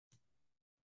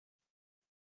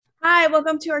Hi,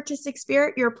 welcome to Artistic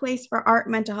Spirit, your place for art,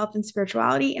 mental health, and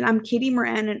spirituality. And I'm Katie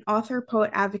Moran, an author,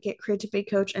 poet, advocate, creativity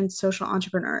coach, and social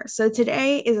entrepreneur. So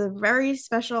today is a very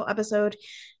special episode.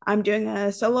 I'm doing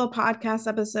a solo podcast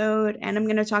episode, and I'm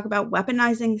going to talk about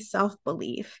weaponizing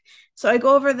self-belief. So I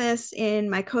go over this in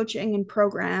my coaching and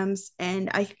programs,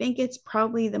 and I think it's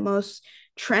probably the most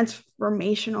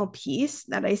transformational piece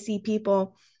that I see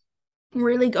people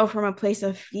really go from a place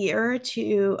of fear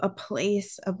to a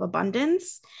place of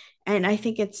abundance. And I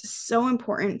think it's so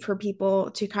important for people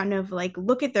to kind of like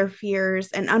look at their fears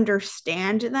and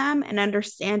understand them and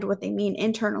understand what they mean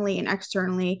internally and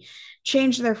externally,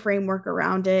 change their framework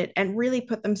around it, and really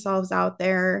put themselves out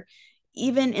there,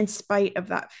 even in spite of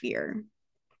that fear.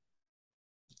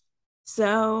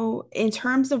 So, in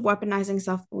terms of weaponizing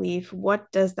self belief,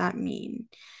 what does that mean?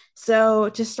 So,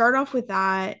 to start off with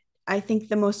that, I think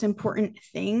the most important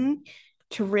thing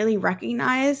to really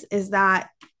recognize is that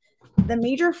the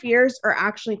major fears are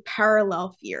actually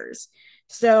parallel fears.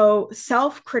 So,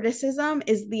 self criticism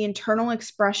is the internal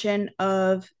expression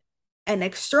of an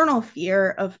external fear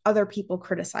of other people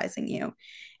criticizing you.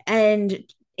 And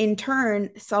in turn,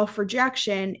 self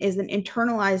rejection is an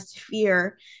internalized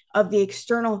fear of the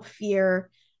external fear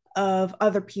of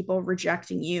other people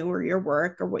rejecting you or your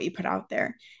work or what you put out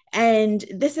there. And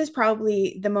this is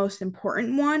probably the most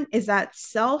important one is that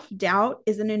self doubt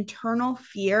is an internal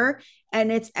fear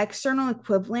and its external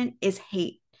equivalent is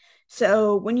hate.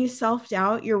 So when you self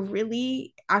doubt, you're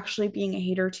really actually being a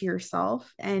hater to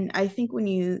yourself. And I think when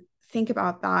you think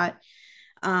about that,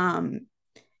 um,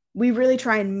 we really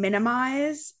try and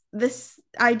minimize this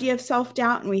idea of self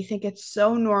doubt and we think it's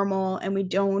so normal and we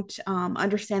don't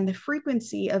understand the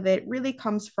frequency of it really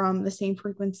comes from the same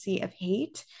frequency of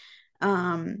hate.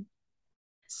 Um,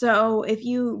 so if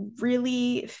you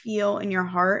really feel in your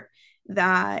heart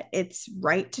that it's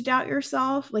right to doubt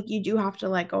yourself, like you do have to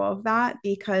let go of that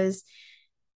because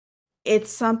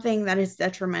it's something that is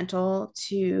detrimental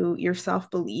to your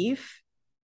self belief.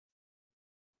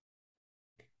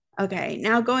 Okay,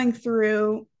 now going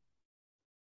through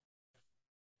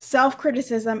self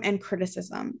criticism and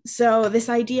criticism. So, this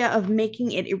idea of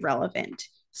making it irrelevant.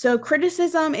 So,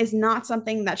 criticism is not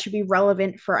something that should be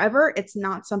relevant forever. It's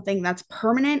not something that's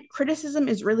permanent. Criticism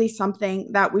is really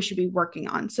something that we should be working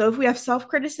on. So, if we have self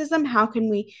criticism, how can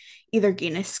we either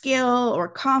gain a skill or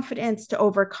confidence to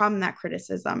overcome that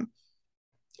criticism?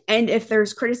 And if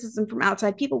there's criticism from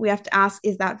outside people, we have to ask,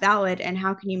 is that valid? And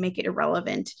how can you make it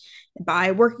irrelevant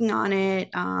by working on it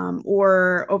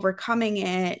or overcoming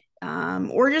it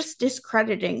or just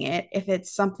discrediting it if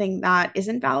it's something that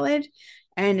isn't valid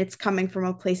and it's coming from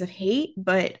a place of hate?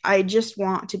 But I just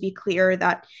want to be clear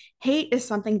that hate is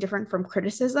something different from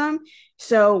criticism.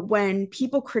 So when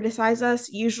people criticize us,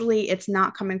 usually it's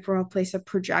not coming from a place of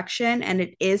projection and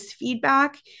it is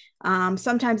feedback.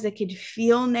 Sometimes it could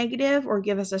feel negative or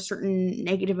give us a certain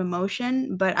negative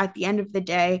emotion, but at the end of the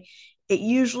day, it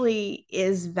usually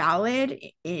is valid.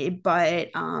 But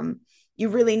you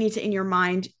really need to, in your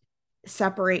mind,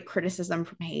 separate criticism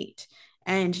from hate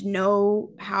and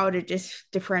know how to just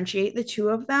differentiate the two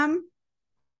of them.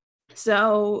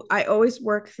 So I always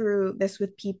work through this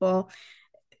with people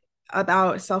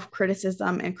about self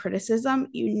criticism and criticism.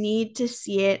 You need to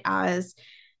see it as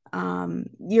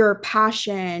your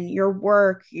passion, your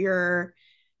work, your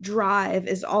drive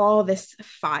is all this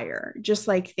fire. Just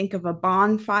like think of a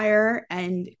bonfire,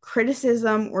 and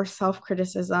criticism or self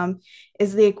criticism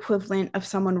is the equivalent of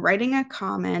someone writing a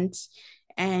comment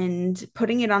and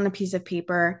putting it on a piece of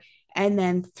paper and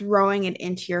then throwing it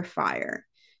into your fire.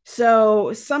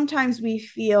 So sometimes we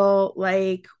feel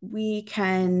like we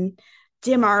can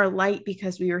dim our light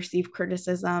because we receive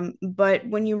criticism. But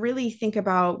when you really think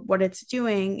about what it's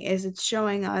doing, is it's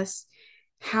showing us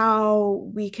how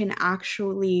we can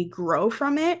actually grow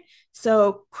from it.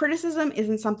 So criticism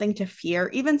isn't something to fear.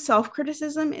 Even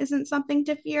self-criticism isn't something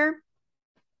to fear.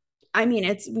 I mean,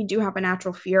 it's we do have a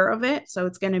natural fear of it, so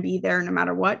it's going to be there no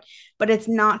matter what, but it's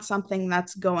not something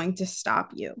that's going to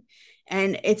stop you.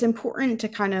 And it's important to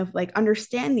kind of like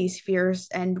understand these fears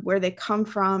and where they come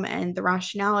from and the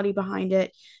rationality behind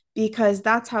it, because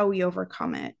that's how we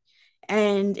overcome it.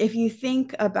 And if you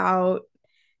think about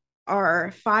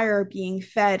our fire being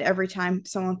fed every time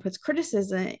someone puts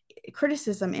criticism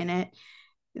in it,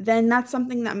 then that's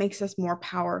something that makes us more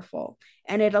powerful.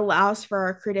 And it allows for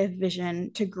our creative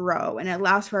vision to grow and it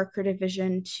allows for our creative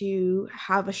vision to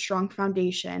have a strong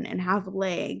foundation and have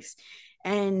legs.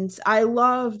 And I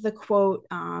love the quote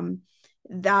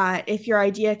that if your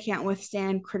idea can't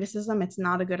withstand criticism, it's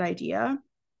not a good idea.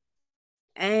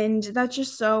 And that's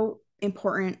just so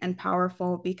important and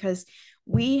powerful because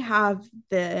we have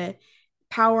the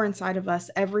power inside of us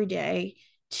every day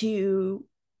to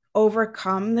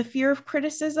overcome the fear of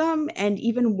criticism and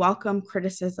even welcome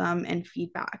criticism and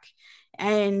feedback.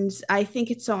 And I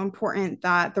think it's so important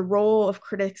that the role of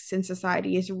critics in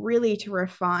society is really to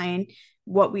refine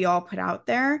what we all put out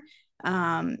there.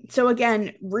 So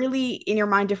again, really in your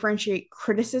mind, differentiate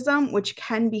criticism, which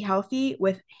can be healthy,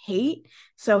 with hate.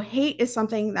 So hate is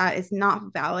something that is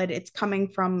not valid. It's coming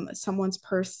from someone's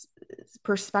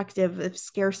perspective of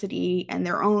scarcity and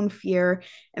their own fear,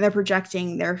 and they're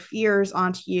projecting their fears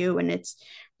onto you. And it's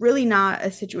really not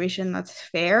a situation that's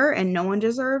fair, and no one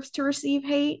deserves to receive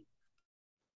hate.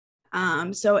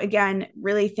 So again,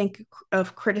 really think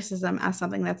of criticism as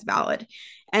something that's valid.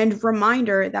 And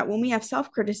reminder that when we have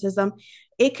self-criticism,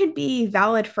 it could be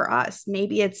valid for us.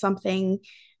 Maybe it's something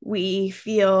we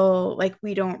feel like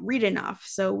we don't read enough.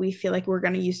 So we feel like we're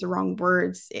going to use the wrong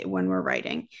words when we're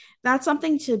writing. That's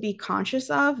something to be conscious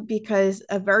of, because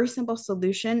a very simple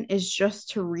solution is just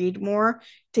to read more,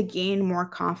 to gain more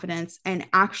confidence and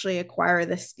actually acquire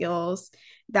the skills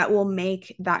that will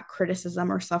make that criticism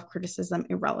or self criticism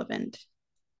irrelevant.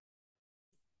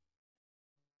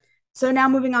 So now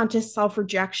moving on to self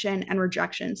rejection and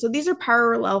rejection. So these are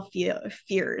parallel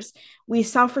fears. We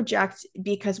self reject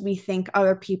because we think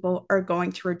other people are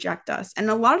going to reject us. And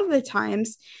a lot of the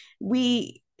times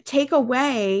we take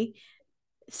away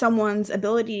someone's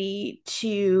ability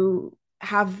to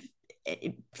have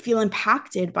feel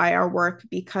impacted by our work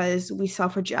because we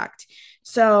self reject.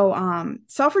 So,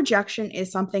 self rejection is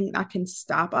something that can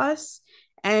stop us,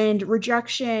 and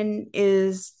rejection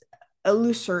is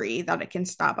illusory that it can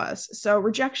stop us. So,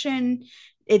 rejection,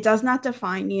 it does not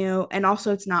define you, and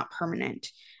also it's not permanent.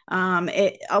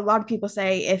 A lot of people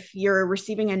say if you're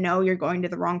receiving a no, you're going to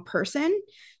the wrong person.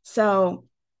 So,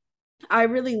 I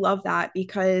really love that,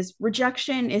 because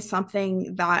rejection is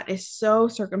something that is so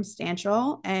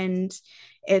circumstantial, and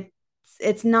it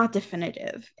it's not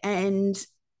definitive. And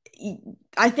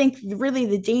I think really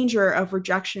the danger of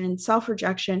rejection and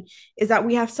self-rejection is that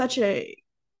we have such a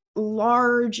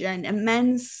large and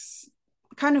immense,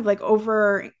 kind of like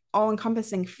over all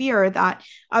encompassing fear that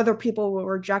other people will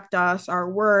reject us,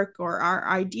 our work, or our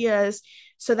ideas,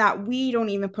 so that we don't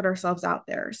even put ourselves out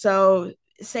there. So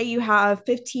say you have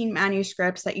 15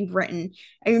 manuscripts that you've written,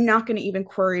 and you're not going to even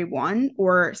query one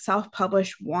or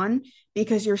self-publish one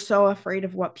because you're so afraid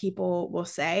of what people will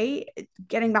say.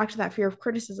 Getting back to that fear of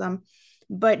criticism,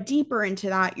 but deeper into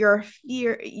that, your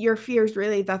fear is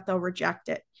really that they'll reject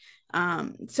it.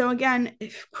 So again,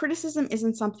 criticism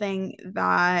isn't something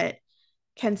that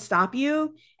can stop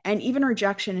you, and even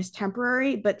rejection is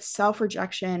temporary, but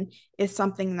self-rejection is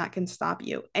something that can stop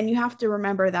you. And you have to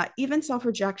remember that even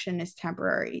self-rejection is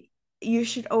temporary. You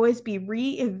should always be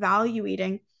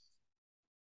reevaluating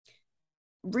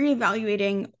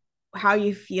how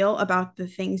you feel about the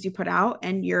things you put out,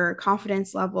 and your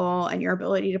confidence level and your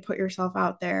ability to put yourself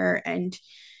out there, and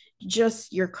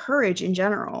just your courage in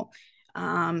general.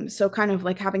 So kind of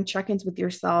like having check-ins with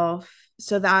yourself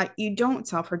so that you don't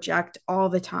self-reject all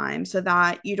the time, so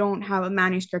that you don't have a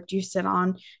manuscript you sit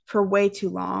on for way too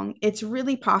long. It's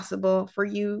really possible for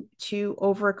you to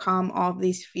overcome all of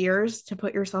these fears, to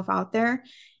put yourself out there.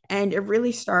 And it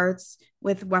really starts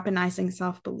with weaponizing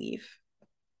self-belief.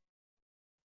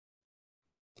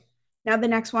 Now, the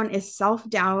next one is self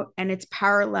doubt and its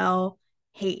parallel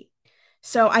hate.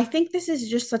 So I think this is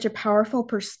just such a powerful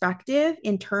perspective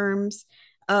in terms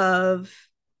of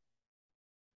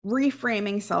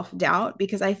reframing self doubt,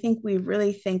 because I think we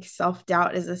really think self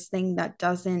doubt is this thing that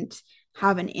doesn't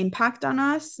have an impact on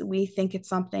us. We think it's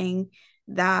something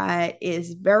that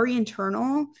is very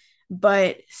internal,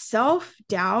 but self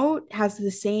doubt has the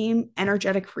same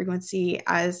energetic frequency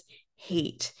as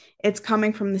hate. It's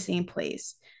coming from the same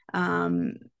place.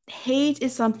 Um, Hate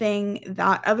is something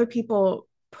that other people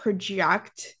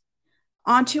project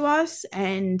onto us,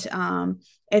 and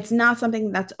it's not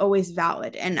something that's always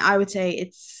valid. And I would say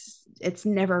it's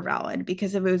never valid,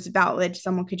 because if it was valid,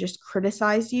 someone could just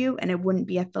criticize you and it wouldn't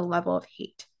be at the level of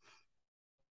hate.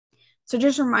 So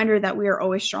just a reminder that we are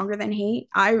always stronger than hate.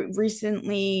 I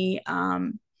recently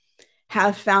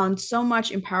have found so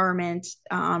much empowerment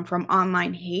from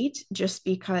online hate, just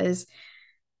because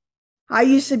I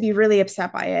used to be really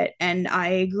upset by it, and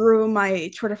I grew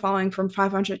my Twitter following from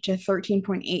 500 to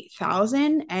 13.8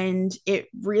 thousand, and it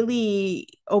really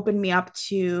opened me up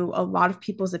to a lot of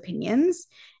people's opinions.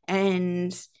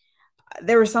 And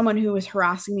there was someone who was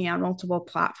harassing me on multiple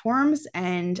platforms,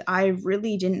 and I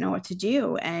really didn't know what to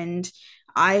do. And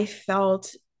I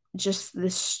felt just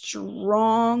this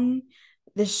strong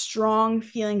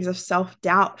feelings of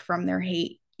self-doubt from their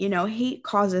hate. Hate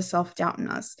causes self-doubt in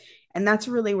us. And that's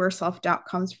really where self doubt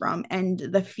comes from. And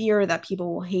the fear that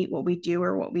people will hate what we do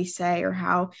or what we say or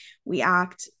how we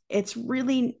act. It's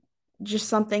really just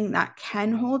something that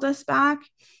can hold us back.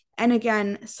 And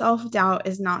again, self doubt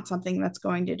is not something that's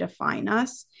going to define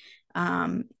us.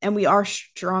 And we are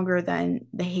stronger than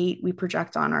the hate we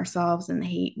project on ourselves and the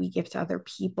hate we give to other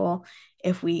people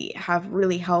if we have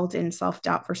really held in self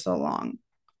doubt for so long.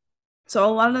 So,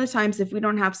 a lot of the times, if we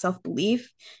don't have self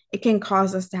belief, it can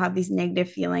cause us to have these negative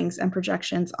feelings and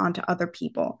projections onto other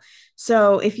people.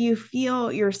 So, if you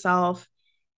feel yourself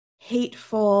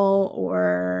hateful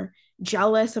or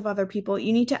jealous of other people,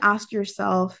 you need to ask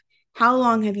yourself, how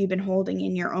long have you been holding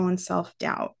in your own self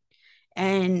doubt?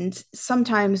 And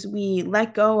sometimes we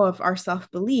let go of our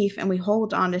self belief and we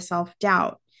hold on to self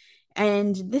doubt.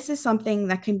 And this is something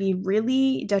that can be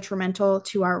really detrimental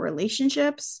to our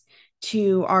relationships,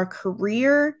 to our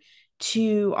career,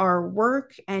 to our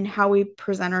work, and how we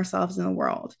present ourselves in the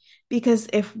world. Because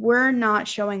if we're not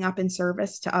showing up in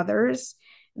service to others,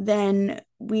 then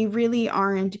we really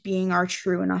aren't being our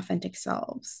true and authentic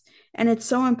selves. And it's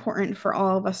so important for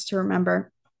all of us to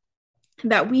remember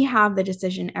that we have the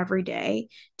decision every day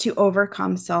to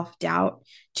overcome self doubt,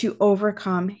 to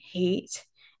overcome hate,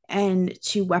 and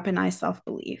to weaponize self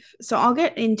belief. So, I'll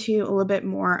get into a little bit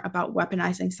more about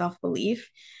weaponizing self belief.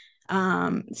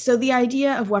 So, the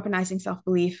idea of weaponizing self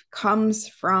belief comes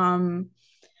from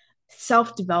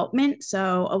self development.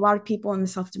 So, a lot of people in the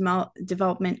self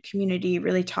development community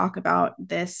really talk about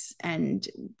this and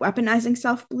weaponizing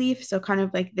self belief. So, kind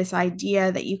of like this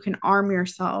idea that you can arm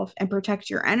yourself and protect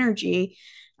your energy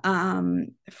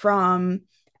from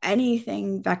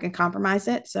anything that can compromise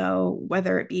it. So,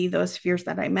 whether it be those fears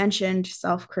that I mentioned,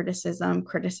 self criticism,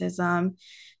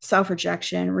 self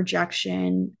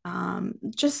rejection,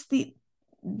 just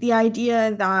the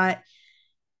idea that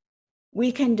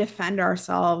we can defend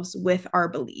ourselves with our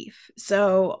belief.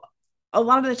 So, a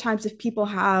lot of the times, if people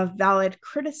have valid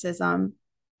criticism,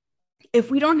 if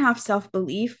we don't have self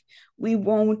belief, we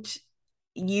won't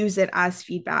use it as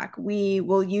feedback. We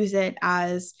will use it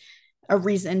as a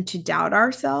reason to doubt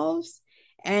ourselves.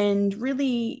 And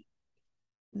really,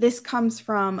 this comes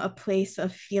from a place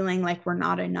of feeling like we're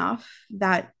not enough,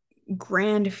 that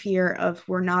grand fear of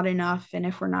we're not enough. And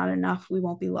if we're not enough, we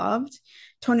won't be loved.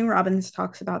 Tony Robbins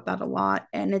talks about that a lot.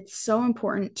 And it's so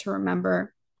important to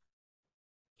remember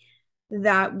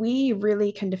that we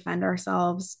really can defend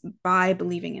ourselves by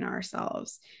believing in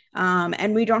ourselves.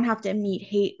 And we don't have to meet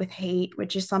hate with hate,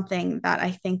 which is something that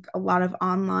I think a lot of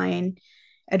online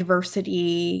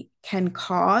adversity can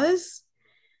cause.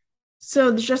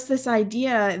 So there's just this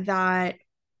idea that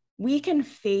we can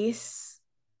face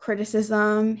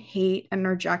criticism, hate, and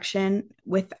rejection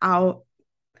without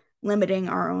limiting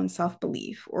our own self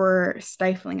belief or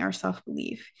stifling our self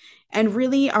belief. And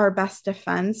really, our best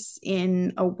defense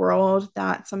in a world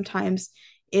that sometimes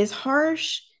is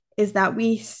harsh is that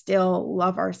we still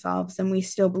love ourselves and we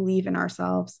still believe in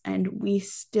ourselves and we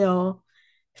still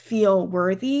feel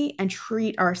worthy and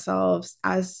treat ourselves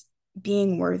as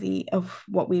being worthy of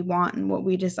what we want and what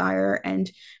we desire and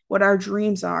what our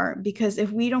dreams are. Because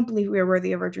if we don't believe we are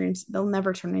worthy of our dreams, they'll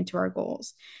never turn into our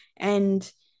goals. And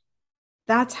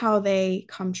that's how they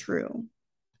come true,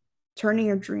 turning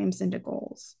your dreams into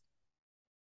goals.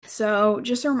 So,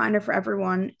 just a reminder for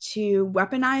everyone to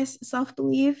weaponize self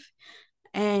belief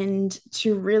and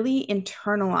to really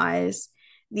internalize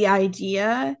the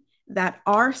idea that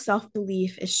our self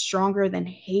belief is stronger than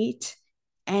hate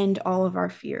and all of our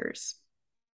fears.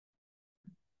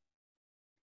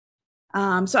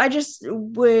 So I just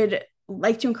would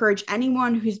like to encourage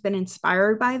anyone who's been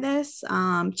inspired by this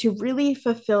to really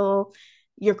fulfill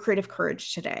your creative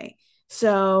courage today.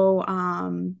 So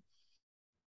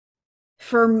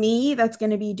for me, that's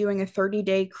going to be doing a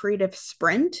 30-day creative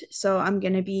sprint. So I'm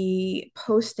going to be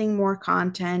posting more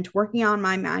content, working on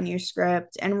my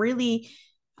manuscript, and really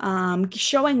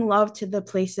showing love to the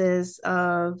places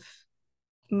of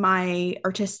my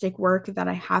artistic work that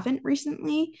I haven't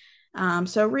recently.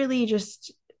 So, really,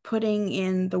 just putting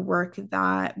in the work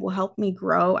that will help me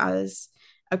grow as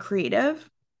a creative.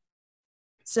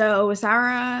 So,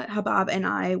 Sarah Habab and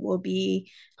I will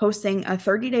be hosting a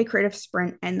 30-day creative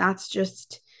sprint, and that's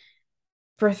just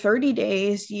for 30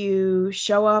 days. You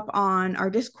show up on our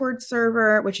Discord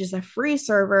server, which is a free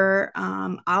server.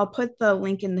 I'll put the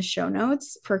link in the show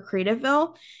notes for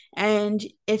Creativeville. And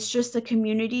it's just a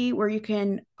community where you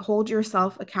can hold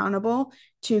yourself accountable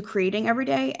to creating every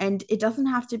day. And it doesn't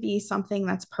have to be something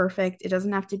that's perfect, it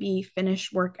doesn't have to be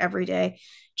finished work every day.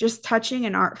 Just touching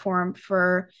an art form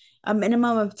for a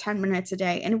minimum of 10 minutes a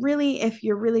day. And really, if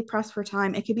you're really pressed for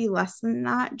time, it could be less than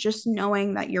that. Just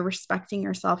knowing that you're respecting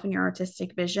yourself and your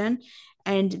artistic vision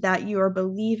and that you are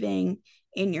believing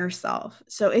in yourself.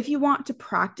 So if you want to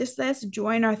practice this,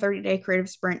 join our 30-day creative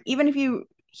sprint. Even if you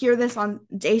hear this on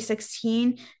day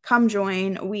 16, come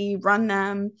join. We run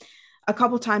them a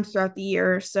couple times throughout the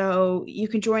year. So you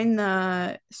can join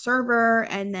the server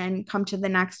and then come to the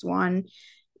next one.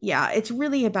 Yeah, it's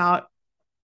really about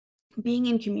being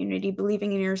in community,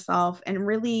 believing in yourself, and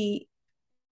really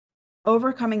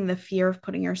overcoming the fear of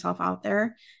putting yourself out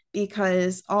there,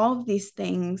 because all of these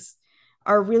things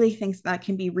are really things that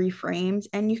can be reframed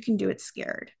and you can do it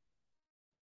scared.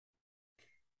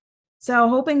 So,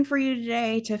 hoping for you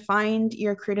today to find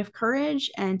your creative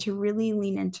courage and to really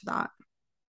lean into that.